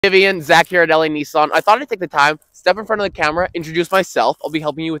Vivian, Zach here at LA Nissan. I thought I'd take the time, step in front of the camera, introduce myself. I'll be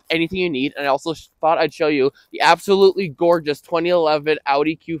helping you with anything you need. And I also thought I'd show you the absolutely gorgeous 2011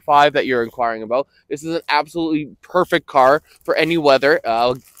 Audi Q5 that you're inquiring about. This is an absolutely perfect car for any weather.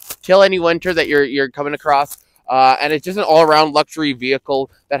 Kill any winter that you're coming across. And it's just an all-around luxury vehicle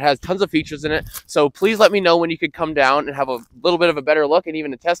that has tons of features in it. So please let me know when you could come down and have a little bit of a better look and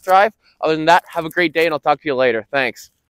even a test drive. Other than that, have a great day, and I'll talk to you later. Thanks.